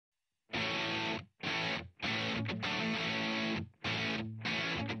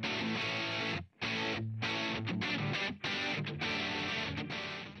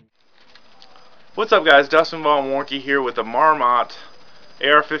What's up, guys? Dustin Von Warnke here with the Marmot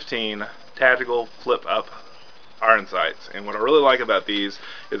AR-15 tactical flip-up iron sights. And what I really like about these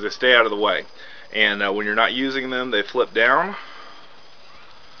is they stay out of the way. And when you're not using them, they flip down.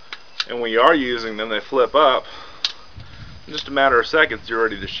 And when you are using them, they flip up. In just a matter of seconds, you're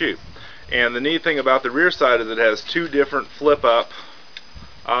ready to shoot. And the neat thing about the rear side is it has two different flip-up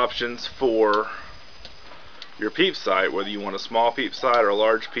options for your peep sight, whether you want a small peep sight or a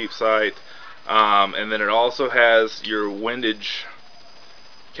large peep sight. And then it also has your windage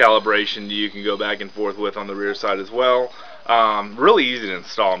calibration you can go back and forth with on the rear side as well. Really easy to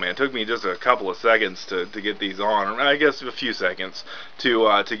install, man. It took me just a couple of seconds to get these on, or I guess a few seconds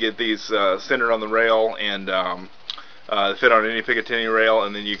to get these centered on the rail and fit on any Picatinny rail,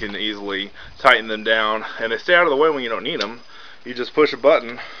 and then you can easily tighten them down, and they stay out of the way when you don't need them. You just push a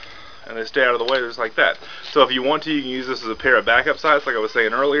button and they stay out of the way just like that. So if you want to, you can use this as a pair of backup sights, like I was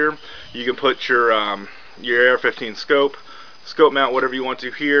saying earlier. You can put your AR-15 scope mount whatever you want to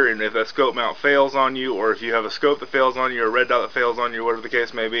here, and if that scope mount fails on you, or if you have a scope that fails on you, or a red dot that fails on you, whatever the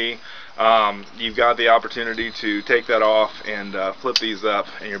case may be, you've got the opportunity to take that off and flip these up,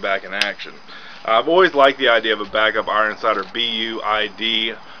 and you're back in action. I've always liked the idea of a backup iron sight, or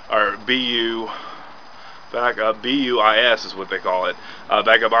BUID, or BUIS is what they call it,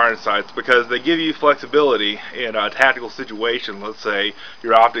 backup iron sights, because they give you flexibility in a tactical situation. Let's say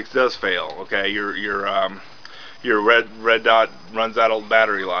your optics does fail, okay, your red dot runs out of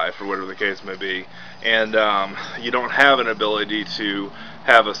battery life, or whatever the case may be, and you don't have an ability to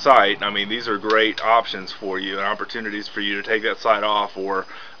have a sight. I mean, these are great options for you and opportunities for you to take that sight off, or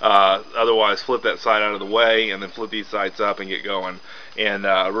otherwise flip that sight out of the way and then flip these sights up and get going. And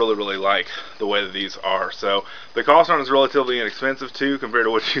really like the way that these are. So the cost on it is relatively inexpensive too, compared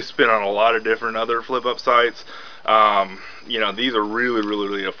to what you spend on a lot of different other flip up sights. You know, these are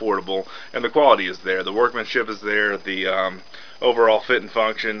really affordable, and the quality is there, the workmanship is there, the overall fit and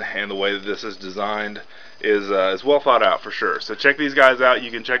function, and the way that this is designed is well thought out for sure. So check these guys out.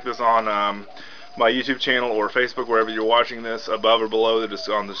 You can check this on my YouTube channel or Facebook, wherever you're watching this, above or below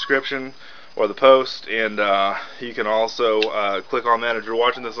on the description or the post, and you can also click on that if you're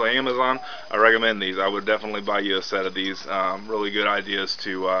watching this on Amazon. I recommend these. I would definitely buy you a set of these. Really good ideas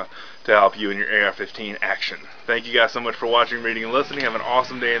to help you in your AR-15 action. Thank you guys so much for watching, reading, and listening. Have an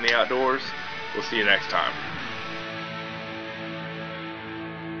awesome day in the outdoors. We'll see you next time.